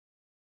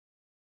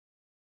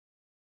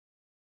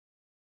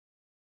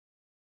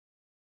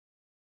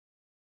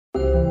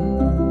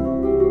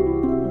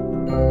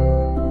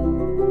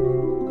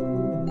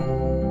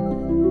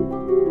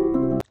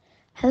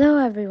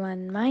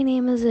everyone, my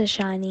name is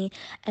Eeshani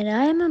and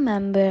I am a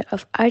member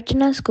of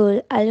Archana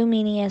School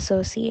Alumni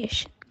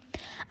Association.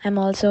 I'm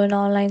also an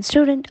online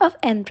student of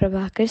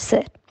Prabhakara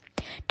Sir.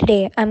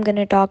 Today I'm going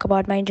to talk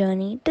about my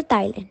journey to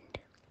Thailand.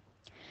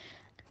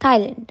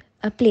 Thailand,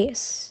 a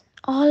place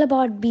all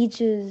about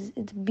beaches,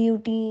 its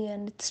beauty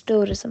and its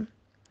tourism,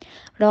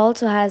 but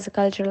also has a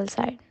cultural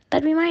side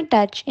that we might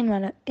touch in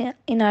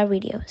our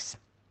videos.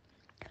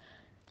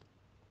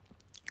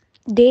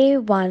 Day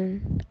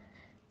 1,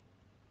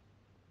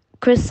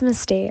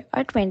 Christmas Day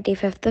or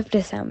 25th of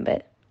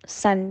December,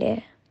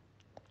 Sunday.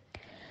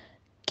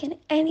 Can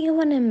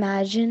anyone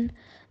imagine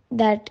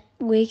that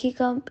waking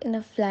up in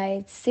a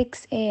flight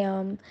 6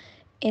 a.m.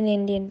 in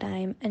Indian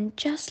time and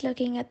just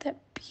looking at the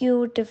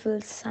beautiful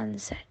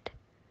sunset?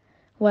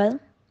 Well,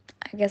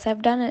 I guess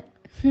I've done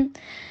it.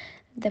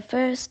 The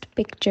first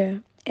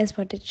picture is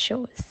what it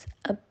shows,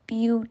 a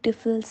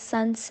beautiful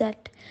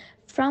sunset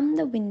from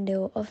the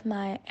window of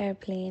my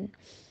airplane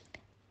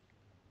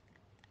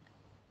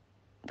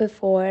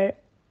before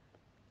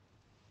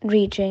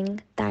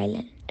reaching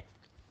Thailand.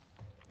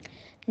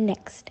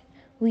 Next,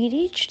 we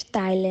reached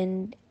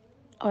Thailand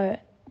or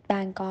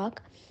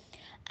Bangkok,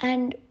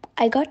 and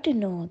I got to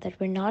know that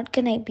we're not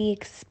gonna be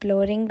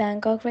exploring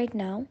Bangkok right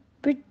now.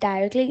 We're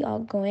directly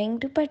going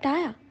to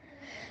Pattaya.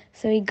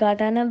 So we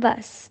got on a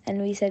bus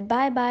and we said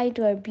bye bye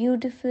to our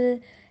beautiful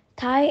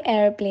Thai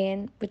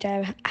airplane, which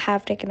I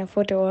have taken a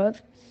photo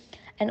of,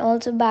 and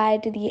also bye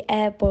to the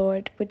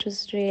airport, which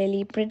was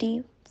really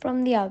pretty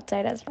from the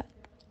outside as well.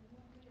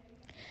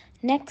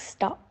 Next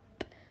stop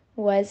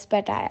was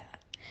Pattaya.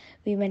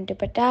 We went to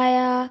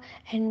Pattaya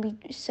and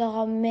we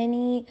saw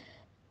many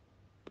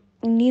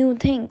new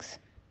things,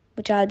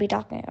 which I'll be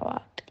talking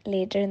about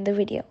later in the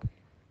video.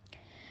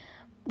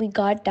 We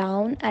got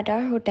down at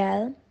our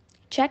hotel,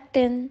 checked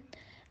in,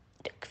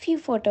 took a few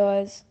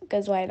photos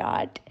because why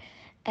not?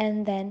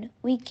 And then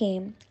we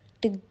came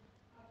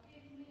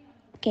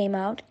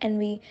out and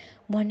we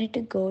wanted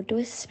to go to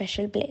a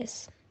special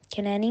place.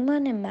 Can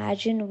anyone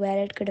imagine where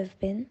it could have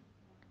been?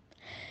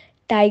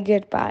 Tiger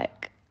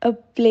Park, a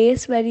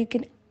place where you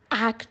can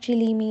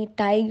actually meet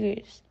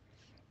tigers.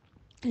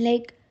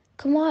 Like,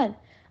 come on.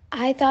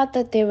 I thought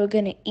that they were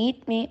gonna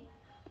eat me,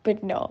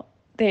 but no,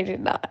 they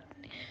did not.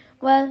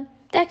 Well,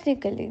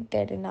 technically,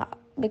 they did not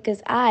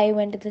because I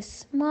went to the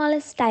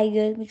smallest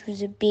tiger, which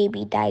was a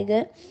baby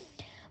tiger,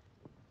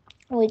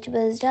 which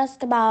was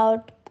just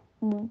about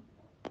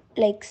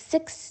like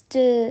 6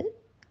 to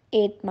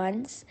 8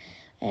 months,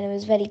 and it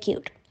was very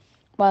cute.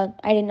 Well,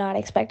 I did not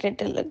expect it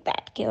to look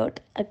that cute.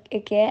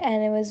 Okay,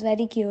 and it was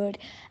very cute.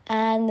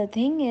 And the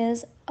thing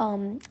is,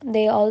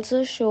 they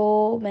also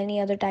show many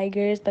other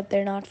tigers, but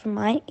they're not from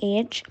my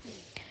age,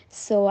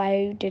 so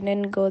I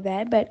didn't go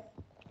there. But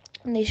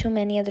they show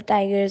many other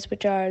tigers,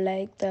 which are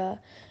like the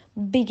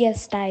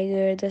biggest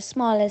tiger, the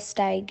smallest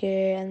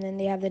tiger, and then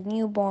they have the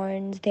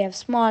newborns. They have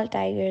small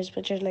tigers,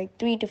 which are like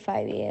 3 to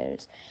 5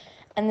 years,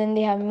 and then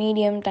they have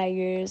medium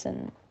tigers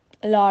and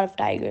a lot of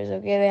tigers.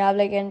 Okay, they have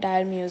like an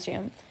entire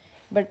museum,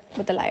 but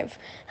with the live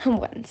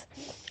ones.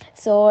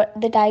 So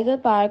the tiger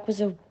park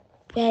was a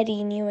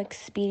very new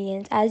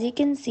experience, as you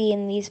can see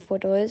in these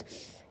photos.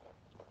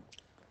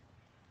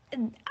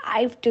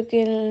 I've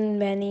taken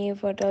many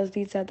photos.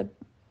 These are the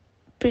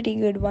pretty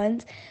good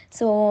ones.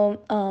 So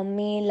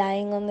me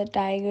lying on the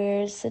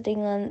tiger,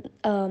 sitting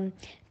on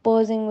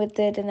posing with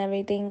it and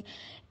everything.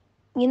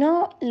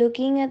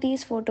 Looking at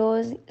these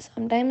photos,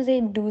 sometimes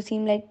they do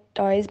seem like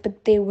toys,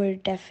 but they were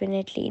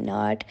definitely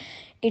not.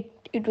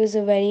 It was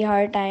a very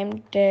hard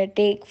time to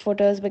take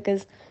photos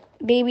because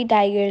baby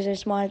tigers or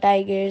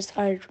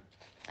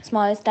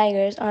smallest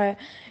tigers are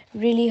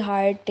really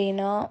hard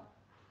to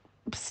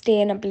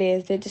stay in a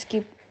place. They just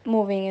keep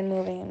moving and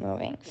moving and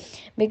moving,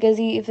 because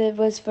if it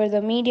was for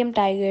the medium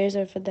tigers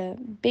or for the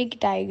big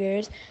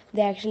tigers,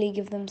 they actually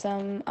give them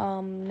some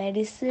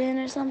medicine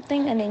or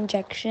something, an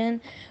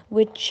injection,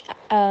 which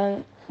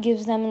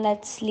gives them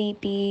that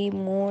sleepy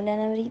mood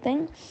and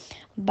everything.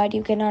 But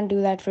you cannot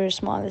do that for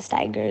smallest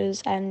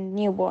tigers and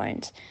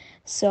newborns,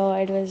 so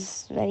it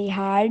was very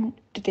hard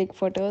to take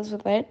photos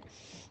with it.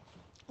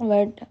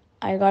 But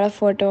I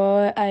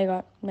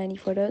got many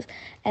photos,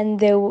 and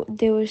they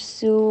were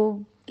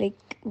so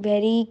like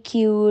very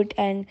cute.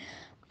 And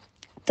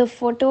the this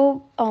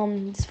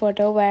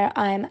photo where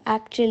I'm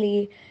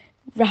actually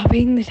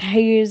rubbing the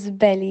tiger's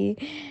belly,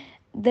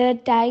 the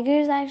tiger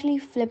is actually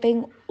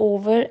flipping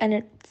over and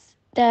it's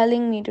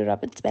telling me to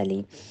rub its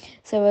belly.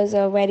 So it was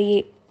a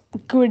very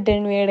good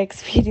and weird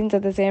experience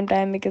at the same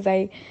time, because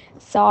I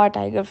saw a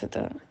tiger for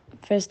the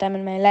first time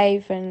in my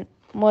life, and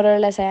more or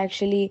less I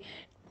actually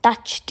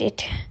touched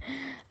it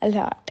a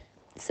lot.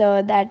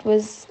 So that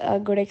was a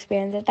good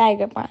experience at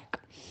Tiger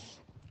Park.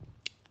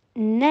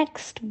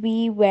 Next,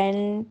 we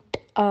went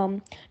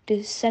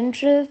to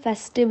Central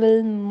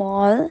Festival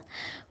Mall,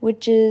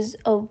 which is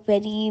a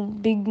very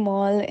big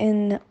mall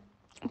in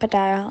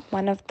Pattaya,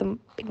 one of the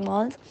big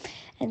malls.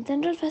 And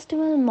Central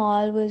Festival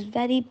Mall was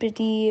very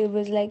pretty. It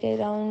was like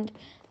around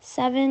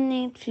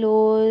 7-8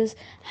 floors,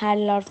 had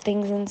a lot of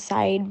things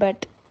inside,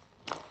 but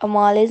a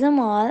mall is a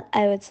mall,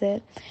 I would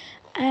say.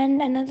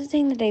 And another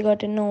thing that I got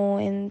to know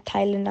in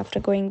Thailand after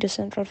going to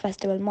Central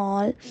Festival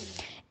Mall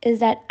is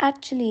that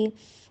actually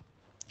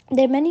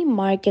there are many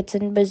markets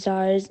and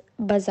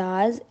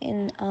bazaars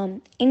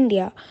in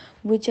India,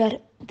 which are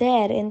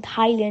there in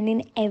Thailand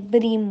in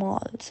every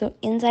mall. So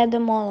inside the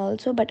mall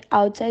also, but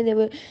outside there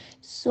were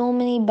so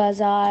many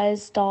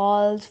bazaars,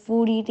 stalls,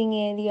 food eating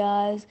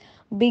areas,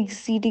 big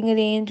seating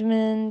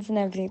arrangements, and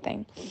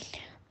everything.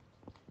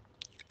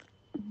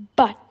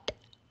 But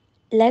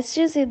let's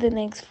just see the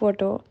next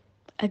photo: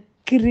 a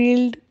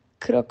grilled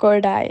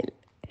crocodile.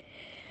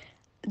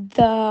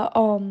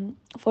 The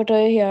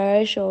photo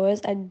here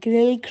shows a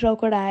grilled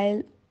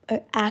crocodile,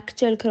 an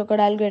actual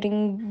crocodile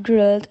getting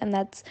grilled, and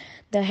that's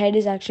the head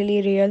is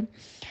actually real.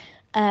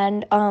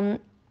 And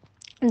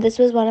this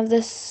was one of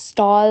the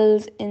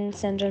stalls in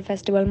Central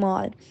Festival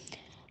Mall.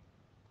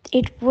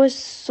 It was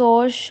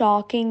so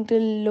shocking to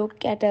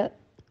look at a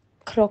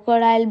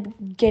crocodile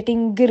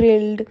getting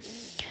grilled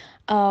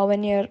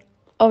when you're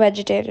a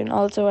vegetarian,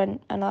 also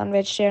a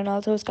non-vegetarian,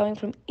 also is coming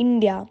from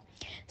India.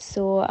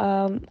 So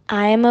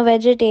I am a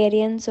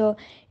vegetarian, so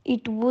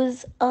it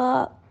was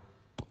a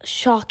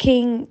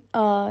shocking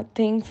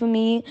thing for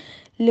me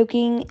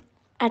looking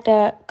at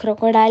a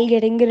crocodile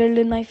getting grilled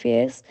in my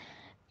face,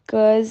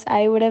 because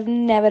I would have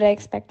never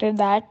expected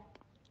that,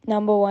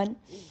 number one.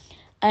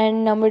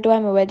 And number two,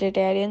 I'm a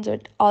vegetarian, so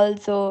it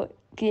also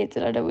creates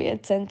a lot of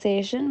weird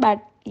sensation.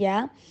 But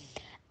yeah,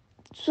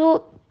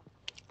 so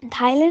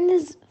Thailand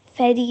is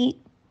very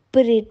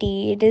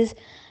pretty.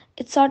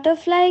 It's sort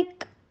of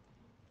like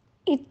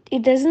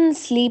it doesn't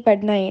sleep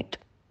at night.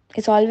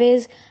 It's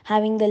always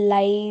having the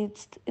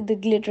lights, the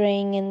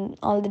glittering, and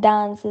all the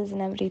dances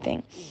and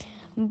everything.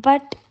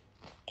 But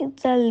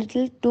it's a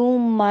little too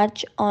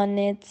much on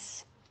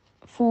its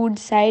food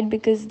side,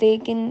 because they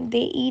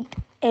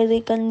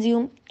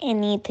consume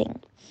anything.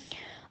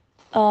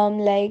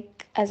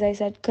 Like as I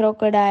said,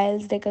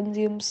 crocodiles, they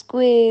consume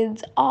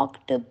squids,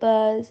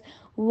 octopus,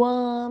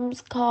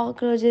 worms,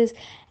 cockroaches,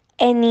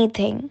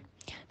 anything.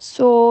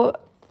 So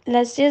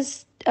let's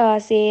just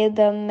say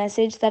the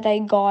message that I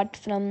got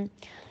from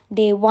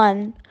day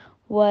one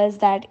was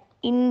that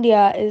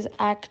India is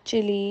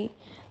actually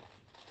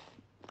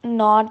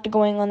not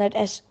going on that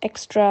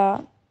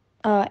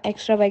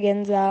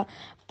extravaganza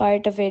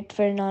part of it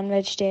for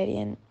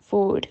non-vegetarian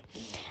food.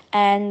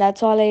 And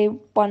that's all I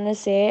want to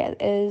say,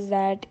 is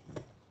that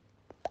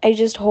I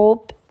just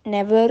hope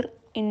never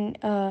in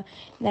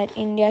that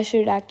India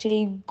should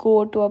actually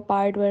go to a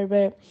part where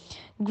we're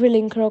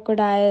grilling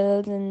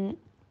crocodiles and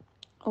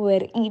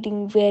we're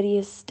eating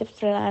various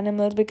different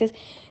animals, because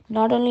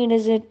not only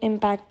does it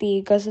impact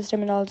the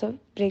ecosystem, it also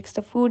breaks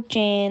the food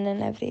chain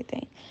and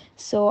everything.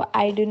 So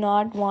I do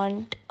not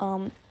want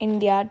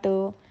India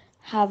to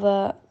have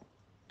a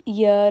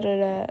year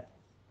or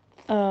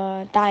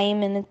a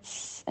time in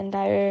its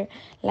entire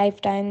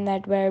lifetime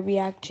that where we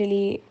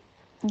actually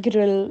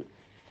grill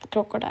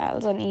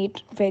crocodiles and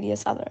eat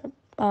various other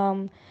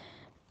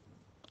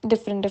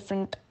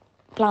different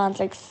plants,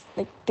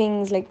 like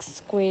things like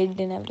squid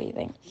and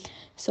everything.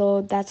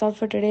 So that's all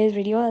for today's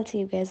video. I'll see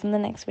you guys in the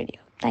next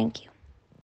video. Thank you.